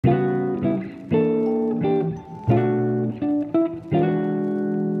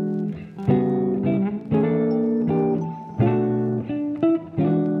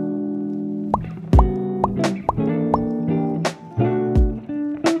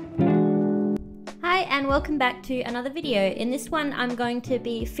and welcome back to another video. In this one I'm going to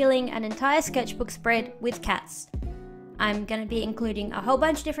be filling an entire sketchbook spread with cats. I'm going to be including a whole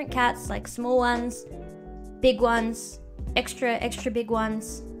bunch of different cats, like small ones, big ones, extra big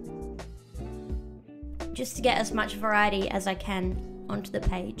ones, just to get as much variety as I can onto the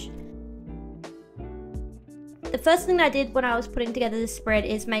page. The first thing that I did when I was putting together this spread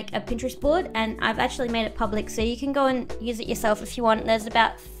is make a Pinterest board, and I've actually made it public so you can go and use it yourself if you want. There's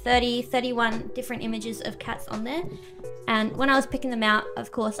about 31 different images of cats on there, and when I was picking them out, of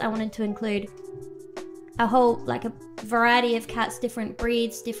course I wanted to include a a variety of cats, different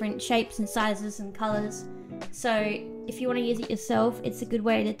breeds, different shapes and sizes and colors. So if you want to use it yourself, it's a good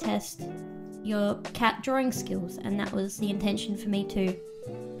way to test your cat drawing skills, and that was the intention for me too.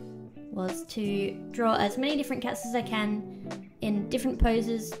 Was to draw as many different cats as I can in different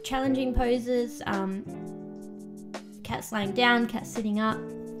poses, challenging poses, cats lying down, cats sitting up,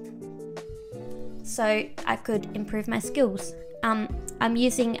 so I could improve my skills. I'm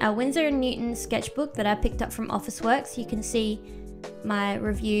using a Winsor & Newton sketchbook that I picked up from Officeworks. You can see my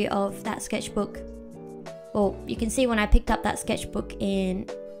review of that sketchbook, or you can see when I picked up that sketchbook in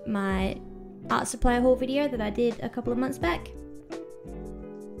my art supply haul video that I did a couple of months back.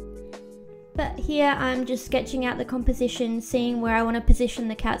 But here I'm just sketching out the composition, seeing where I want to position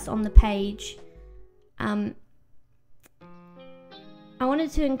the cats on the page. I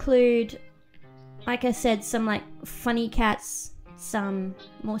wanted to include, like I said, some like funny cats, some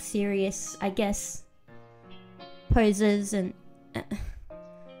more serious, I guess, poses, and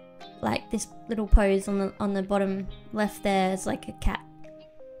like this little pose on the bottom left there is like a cat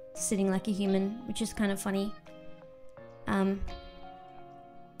sitting like a human, which is kind of funny.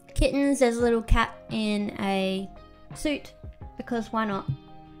 Kittens, there's a little cat in a suit, because why not?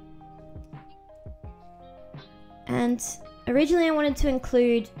 And originally I wanted to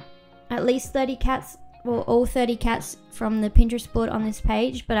include at least 30 cats, or all 30 cats from the Pinterest board on this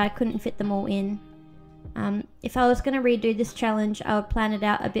page, but I couldn't fit them all in. If I was going to redo this challenge, I would plan it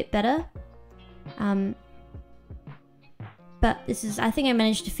out a bit better. But I think I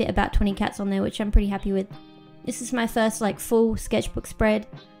managed to fit about 20 cats on there, which I'm pretty happy with. This is my first like full sketchbook spread,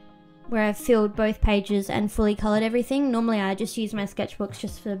 where I've filled both pages and fully colored everything. Normally I just use my sketchbooks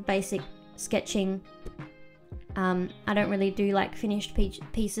just for basic sketching. I don't really do like finished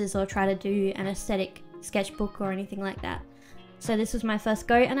pieces or try to do an aesthetic sketchbook or anything like that. So this was my first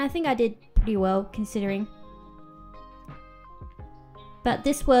go, and I think I did pretty well considering. But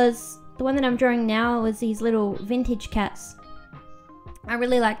this was, the one that I'm drawing now was these little vintage cats. I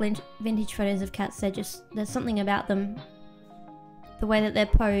really like vintage photos of cats. There's something about them. The way that they're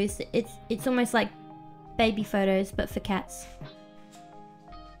posed, it's almost like baby photos, but for cats.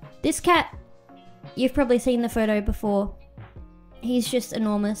 This cat, you've probably seen the photo before. He's just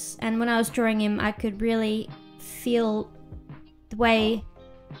enormous, and when I was drawing him, I could really feel the way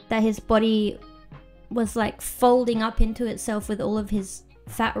that his body was like folding up into itself with all of his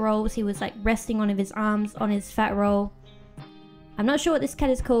fat rolls. He was like resting one of his arms on his fat roll. I'm not sure what this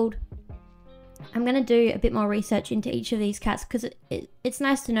cat is called. I'm going to do a bit more research into each of these cats, because it's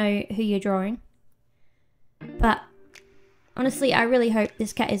nice to know who you're drawing. But honestly, I really hope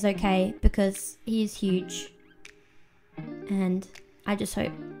this cat is okay, because he is huge. And I just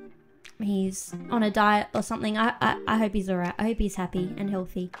hope he's on a diet or something. I hope he's alright. I hope he's happy and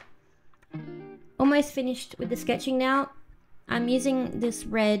healthy. Almost finished with the sketching now. I'm using this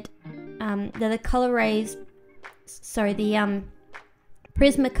red, they're the color rays, sorry, the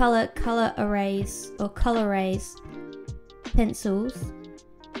Prismacolor color arrays, or color rays pencils.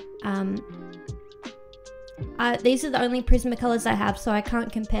 These are the only Prismacolors I have, so I can't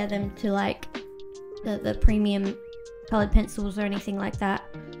compare them to like the premium colored pencils or anything like that.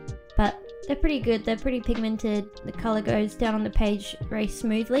 But they're pretty good, they're pretty pigmented, the color goes down on the page very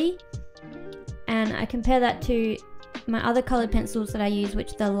smoothly. And I compare that to my other colored pencils that I use,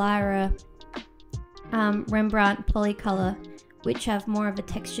 which the Lyra Rembrandt Polycolor, which have more of a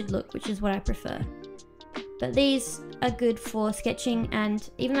textured look, which is what I prefer. But these are good for sketching, and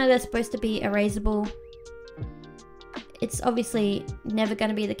even though they're supposed to be erasable, it's obviously never going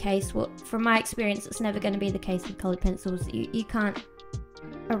to be the case. Well, from my experience, it's never going to be the case with colored pencils. You can't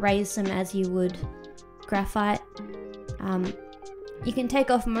erase them as you would graphite. You can take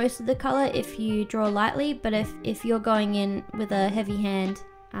off most of the color if you draw lightly, but if you're going in with a heavy hand,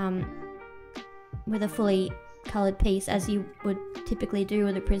 with a fully colored piece, as you would typically do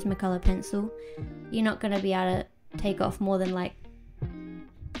with a Prismacolor pencil, you're not going to be able to take off more than like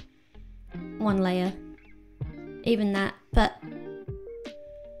one layer, even that. But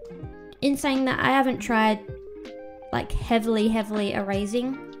in saying that, I haven't tried like heavily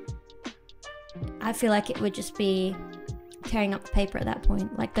erasing. I feel like it would just be tearing up the paper at that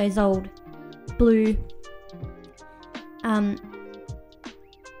point, like those old blue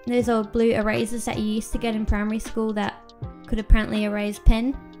erasers that you used to get in primary school that could apparently erase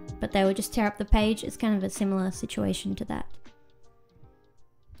pen, but they would just tear up the page. It's kind of a similar situation to that.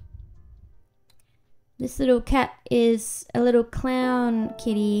 This little cat is a little clown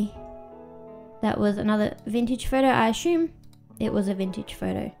kitty. That was another vintage photo. I assume it was a vintage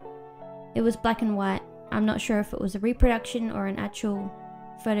photo. It was black and white. I'm not sure if it was a reproduction or an actual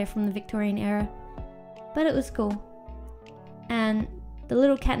photo from the Victorian era, but it was cool. And the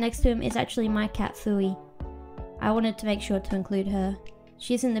little cat next to him is actually my cat Fui. I wanted to make sure to include her.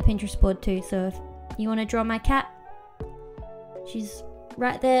 She's in the Pinterest board too, so if you want to draw my cat, she's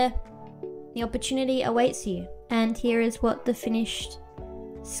right there. The opportunity awaits you. And here is what the finished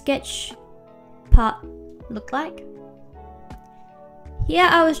sketch part looked like. Here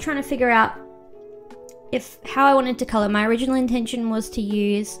I was trying to figure out how I wanted to color. My original intention was to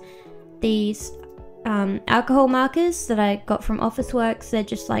use these alcohol markers that I got from Officeworks. They're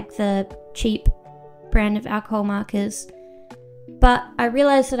just like the cheap brand of alcohol markers. But I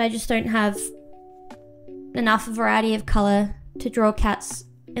realized that I just don't have enough variety of color to draw cats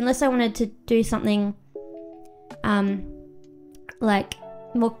unless I wanted to do something like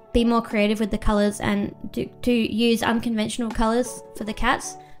be more creative with the colors and to use unconventional colors for the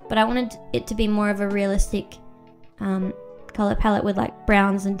cats. But I wanted it to be more of a realistic color palette with like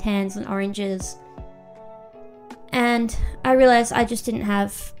browns and tans and oranges. And I realized I just didn't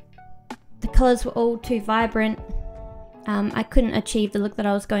have, the colors were all too vibrant. I couldn't achieve the look that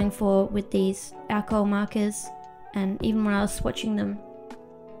I was going for with these alcohol markers. And even when I was swatching them,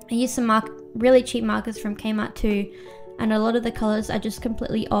 I used some really cheap markers from Kmart too, and a lot of the colors are just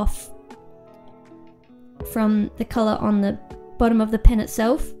completely off from the color on the bottom of the pen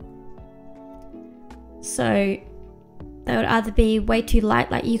itself. So they would either be way too light,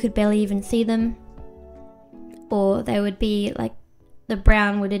 like you could barely even see them, or they would be like, the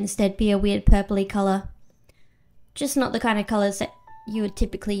brown would instead be a weird purpley color. Just not the kind of colors that you would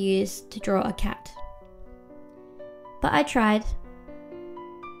typically use to draw a cat. But I tried.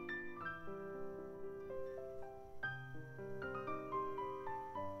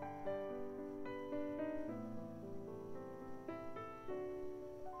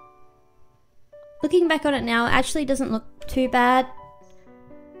 Looking back on it now, it actually doesn't look too bad.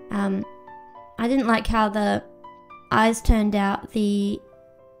 I didn't like how the eyes turned out. The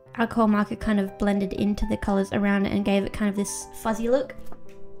alcohol marker kind of blended into the colors around it and gave it kind of this fuzzy look,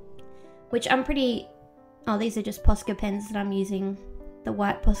 which I'm pretty... Oh, these are just Posca pens that I'm using, the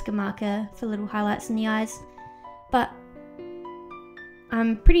white Posca marker for little highlights in the eyes. But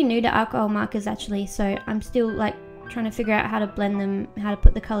I'm pretty new to alcohol markers actually, so I'm still like trying to figure out how to blend them, how to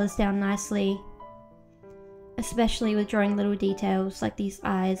put the colors down nicely, especially with drawing little details like these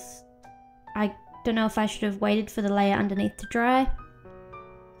eyes. I don't know if I should have waited for the layer underneath to dry.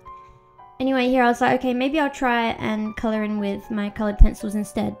 Anyway, here I was like, okay, maybe I'll try and color in with my colored pencils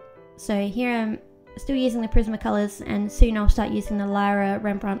instead. So here I'm still using the Prismacolors, and soon I'll start using the Lyra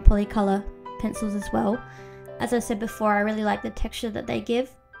Rembrandt Polycolor pencils as well. As I said before, I really like the texture that they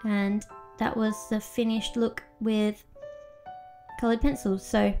give, and that was the finished look with colored pencils.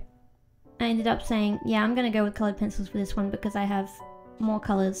 So I ended up saying, yeah, I'm gonna go with colored pencils for this one because I have more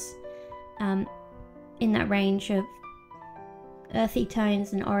colors in that range of earthy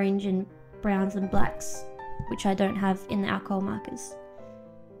tones and orange and browns and blacks, which I don't have in the alcohol markers.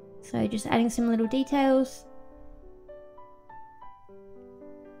 So just adding some little details.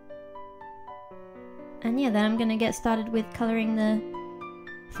 And yeah, then I'm gonna get started with coloring the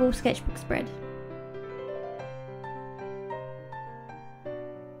full sketchbook spread.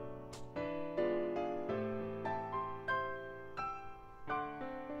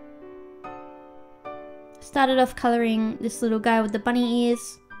 Started off coloring this little guy with the bunny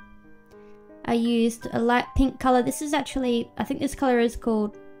ears. I used a light pink color. This is actually, I think this color is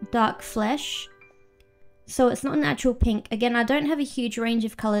called Dark Flesh. So it's not an actual pink. Again, I don't have a huge range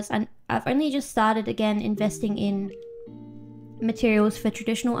of colors, and I've only just started again investing in materials for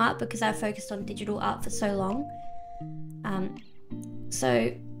traditional art because I've focused on digital art for so long.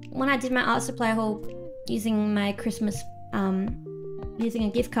 So when I did my art supply haul using my Christmas, using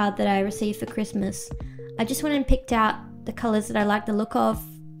a gift card that I received for Christmas, I just went and picked out the colors that I like the look of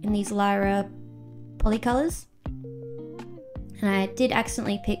in these Lyra Polycolors. And I did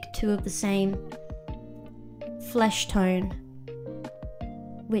accidentally pick two of the same flesh tone,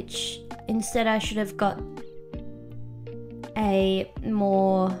 which instead I should have got a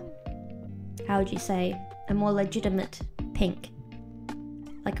more, how would you say, a more legitimate pink,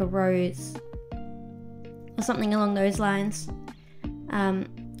 like a rose or something along those lines. I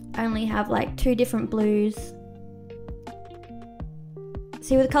only have like 2 different blues.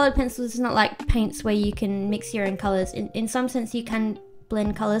 See, with colored pencils, it's not like paints where you can mix your own colors. In some sense, you can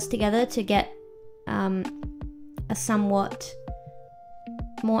blend colors together to get a somewhat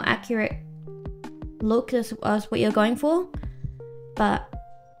more accurate look as what you're going for, but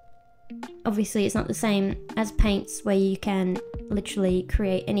obviously it's not the same as paints where you can literally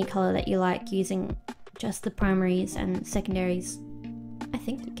create any color that you like using just the primaries and secondaries. I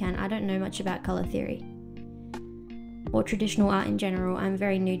think you can. I don't know much about color theory or traditional art in general. I'm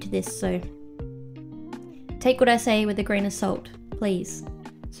very new to this, so take what I say with a grain of salt, please.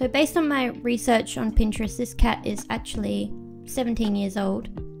 So based on my research on Pinterest, this cat is actually 17 years old,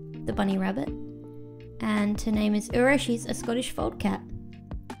 the bunny rabbit, and her name is Ura. She's a Scottish fold cat.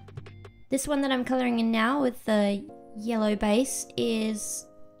 This one that I'm colouring in now with the yellow base is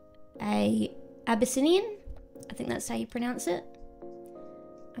a Abyssinian. I think that's how you pronounce it.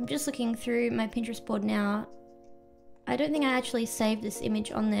 I'm just looking through my Pinterest board now. I don't think I actually saved this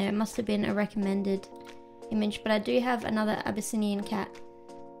image on there. It must have been a recommended image, but I do have another Abyssinian cat.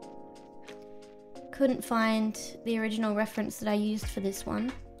 Couldn't find the original reference that I used for this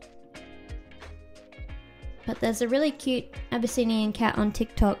one. But there's a really cute Abyssinian cat on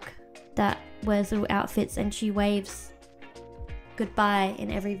TikTok that wears little outfits and she waves goodbye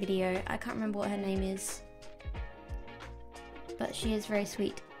in every video. I can't remember what her name is, but she is very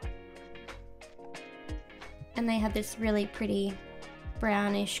sweet. And they have this really pretty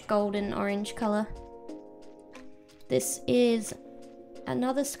brownish golden orange colour. This is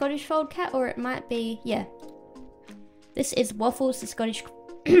another Scottish fold cat, or it might be, yeah. This is Waffles the Scottish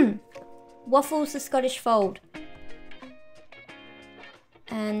Waffles the Scottish Fold.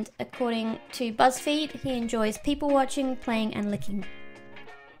 And according to BuzzFeed, he enjoys people watching, playing and licking.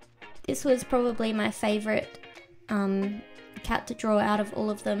 This was probably my favourite cat to draw out of all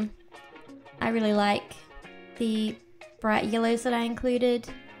of them. I really like the bright yellows that I included.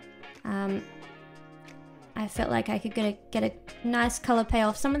 I felt like I could get a nice colour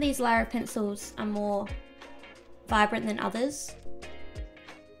payoff. Some of these Lyra pencils are more vibrant than others.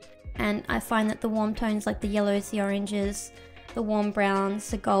 And I find that the warm tones like the yellows, the oranges, the warm browns,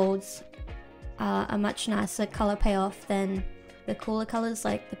 the golds are a much nicer colour payoff than the cooler colours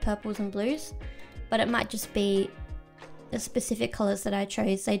like the purples and blues. But it might just be the specific colours that I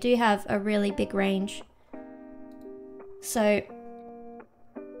chose. They do have a really big range. So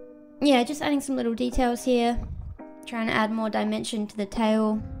yeah, just adding some little details here, trying to add more dimension to the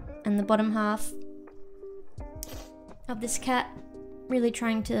tail and the bottom half of this cat, really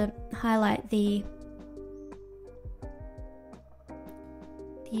trying to highlight the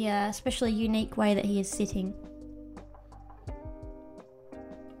especially unique way that he is sitting.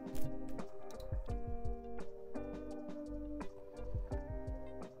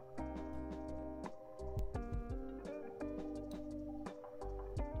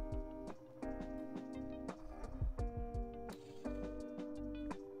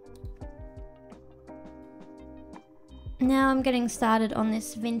 Now I'm getting started on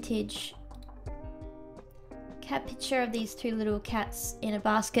this vintage cat picture of these 2 little cats in a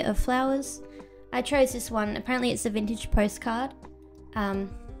basket of flowers. I chose this one. Apparently it's a vintage postcard,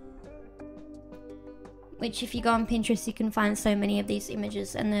 which if you go on Pinterest you can find so many of these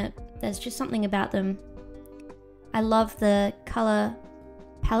images, and there's just something about them. I love the colour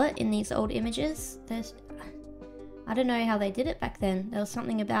palette in these old images. I don't know how they did it back then. There was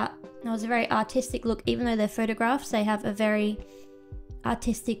something about, there was a very artistic look. Even though they're photographs, they have a very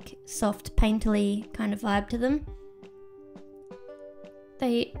artistic, soft, painterly kind of vibe to them.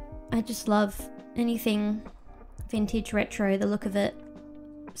 I just love anything vintage, retro, the look of it,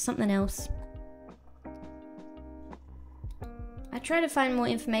 something else. I tried to find more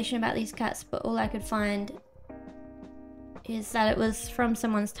information about these cats, but all I could find is that it was from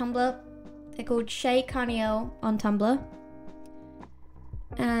someone's Tumblr. They're called Shay Carniel on Tumblr.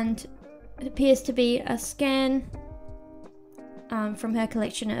 And it appears to be a scan from her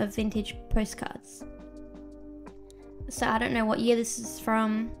collection of vintage postcards. So I don't know what year this is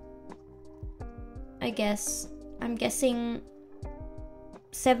from. I'm guessing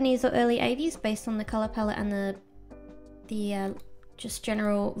 70s or early 80s based on the color palette and the just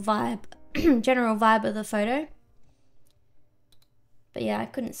general vibe of the photo. But yeah, I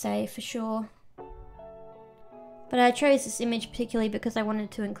couldn't say for sure. But I chose this image particularly because I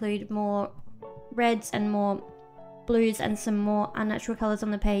wanted to include more reds and more blues and some more unnatural colours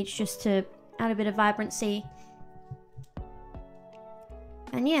on the page, just to add a bit of vibrancy.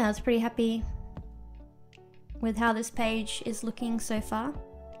 And yeah, I was pretty happy with how this page is looking so far.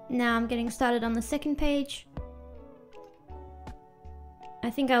 Now I'm getting started on the second page. I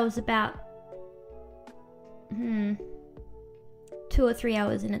think I was about 2 or 3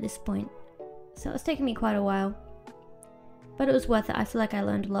 hours in at this point. So it's taken me quite a while. But it was worth it. I feel like I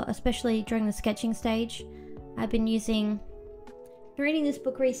learned a lot, especially during the sketching stage. I've been reading this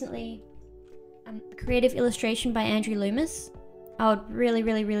book recently, Creative Illustration by Andrew Loomis. I would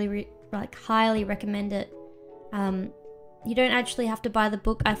really highly recommend it. You don't actually have to buy the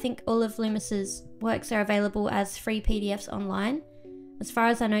book. I think all of Loomis's works are available as free PDFs online. As far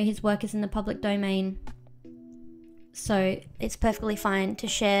as I know, his work is in the public domain, so it's perfectly fine to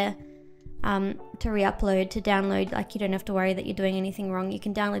share, to re-upload, to download. Like, you don't have to worry that you're doing anything wrong. You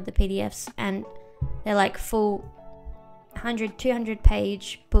can download the PDFs, and they're like full 100, 200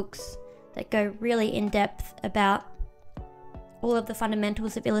 page books that go really in depth about all of the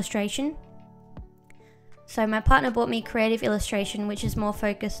fundamentals of illustration. So my partner bought me Creative Illustration, which is more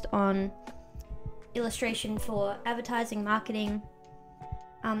focused on illustration for advertising, marketing.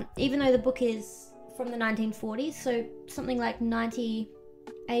 Even though the book is from the 1940s, so something like 80,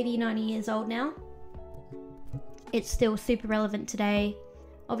 90 years old now, it's still super relevant today.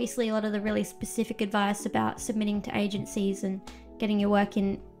 Obviously, a lot of the really specific advice about submitting to agencies and getting your work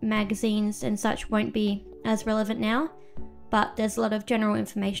in magazines and such won't be as relevant now, but there's a lot of general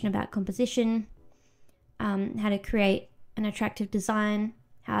information about composition, how to create an attractive design,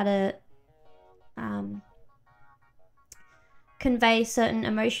 how to convey certain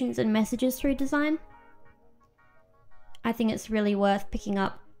emotions and messages through design. I think it's really worth picking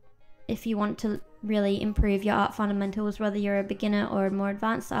up if you want to really improve your art fundamentals, whether you're a beginner or a more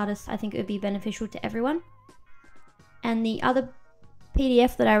advanced artist. I think it would be beneficial to everyone. And the other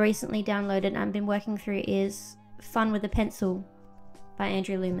PDF that I recently downloaded and I've been working through is Fun with a Pencil by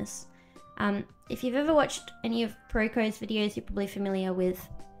Andrew Loomis. If you've ever watched any of Proko's videos, you're probably familiar with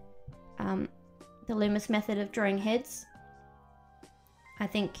the Loomis method of drawing heads. I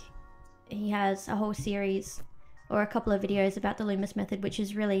think he has a whole series or a couple of videos about the Loomis method, which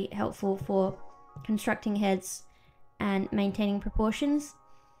is really helpful for constructing heads and maintaining proportions.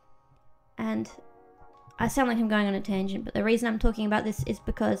 And I sound like I'm going on a tangent, but the reason I'm talking about this is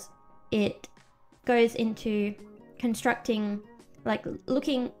because it goes into constructing, like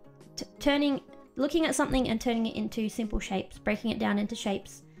looking at something and turning it into simple shapes, breaking it down into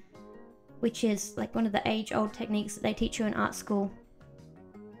shapes, which is like one of the age-old techniques that they teach you in art school.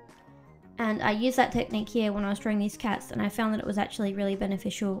 And I used that technique here when I was drawing these cats, and I found that it was actually really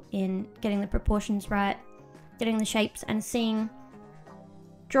beneficial in getting the proportions right, getting the shapes, and seeing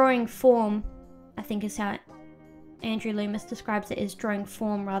drawing form. I think is how Andrew Loomis describes it, is drawing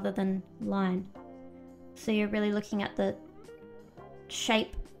form rather than line. So you're really looking at the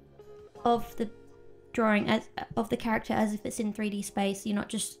shape of the drawing of the character as if it's in 3D space. You're not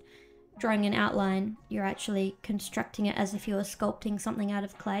just drawing an outline, you're actually constructing it as if you were sculpting something out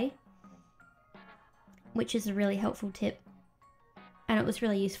of clay, which is a really helpful tip, and it was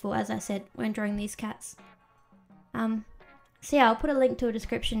really useful, as I said, when drawing these cats. So yeah, I'll put a link in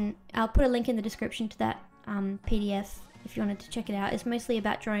the description to that PDF if you wanted to check it out. It's mostly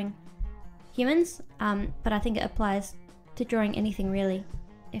about drawing humans, but I think it applies to drawing anything really,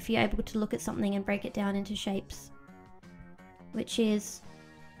 if you're able to look at something and break it down into shapes, which is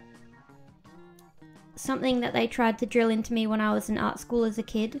something that they tried to drill into me when I was in art school as a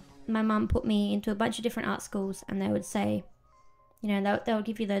kid. My mum put me into a bunch of different art schools, and they would say, you know, they'll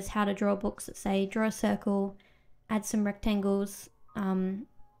give you those how to draw books that say draw a circle, add some rectangles, you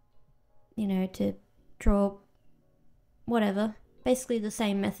know, to draw whatever. Basically the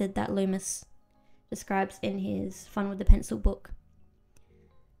same method that Loomis describes in his Fun with the Pencil book.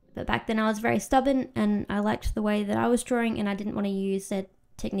 But back then I was very stubborn, and I liked the way that I was drawing, and I didn't want to use their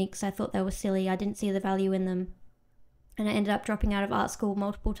techniques. I thought they were silly. I didn't see the value in them. And I ended up dropping out of art school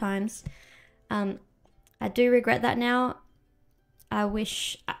multiple times. I do regret that now.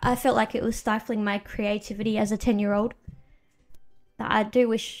 I felt like it was stifling my creativity as a 10-year-old. I do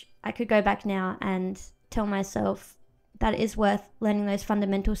wish I could go back now and tell myself that it is worth learning those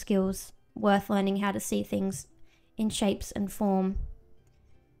fundamental skills, worth learning how to see things in shapes and form,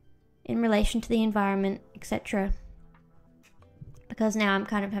 in relation to the environment, etc. Because now I'm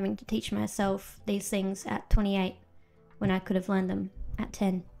kind of having to teach myself these things at 28. When I could have learned them at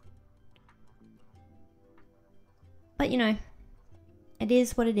 10. But you know, it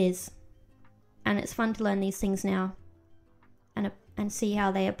is what it is, and it's fun to learn these things now and see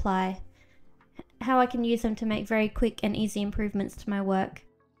how they apply, how I can use them to make very quick and easy improvements to my work.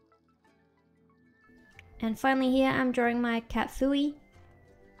 And finally here I'm drawing my cat Fui.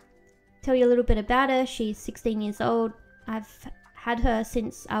 Tell you a little bit about her. She's 16 years old. I've had her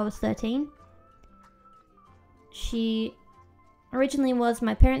since I was 13. She originally was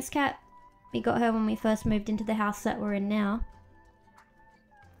my parents' cat. We got her when we first moved into the house that we're in now.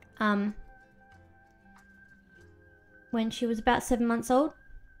 When she was about 7 months old.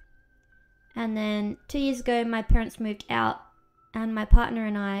 And then 2 years ago, my parents moved out and my partner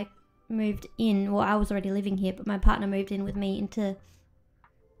and I moved in. Well, I was already living here, but my partner moved in with me into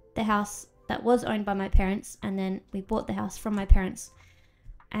the house that was owned by my parents, and then we bought the house from my parents.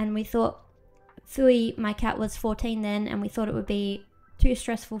 And we thought, Fui, my cat, was 14 then, and we thought it would be too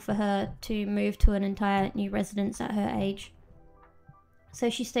stressful for her to move to an entire new residence at her age. So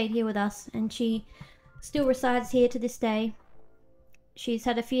she stayed here with us, and she still resides here to this day. She's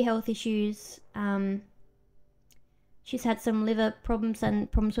had a few health issues. She's had some liver problems and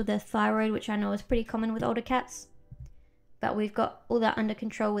problems with her thyroid, which I know is pretty common with older cats. But we've got all that under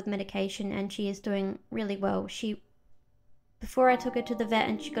control with medication, and she is doing really well. Before I took her to the vet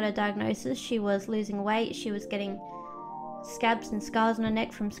and she got a diagnosis, she was losing weight. She was getting scabs and scars on her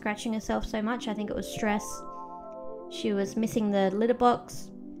neck from scratching herself so much. I think it was stress. She was missing the litter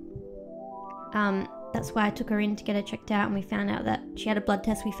box. That's why I took her in to get her checked out, and we found out that she had a blood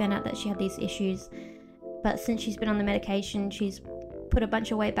test. We found out that she had these issues. But since she's been on the medication, she's put a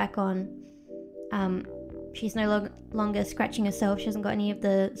bunch of weight back on. She's no longer scratching herself. She hasn't got any of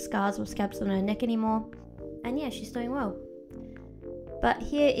the scars or scabs on her neck anymore. And yeah, she's doing well. But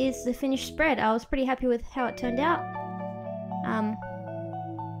here is the finished spread. I was pretty happy with how it turned out.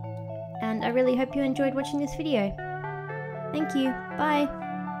 And I really hope you enjoyed watching this video. Thank you. Bye.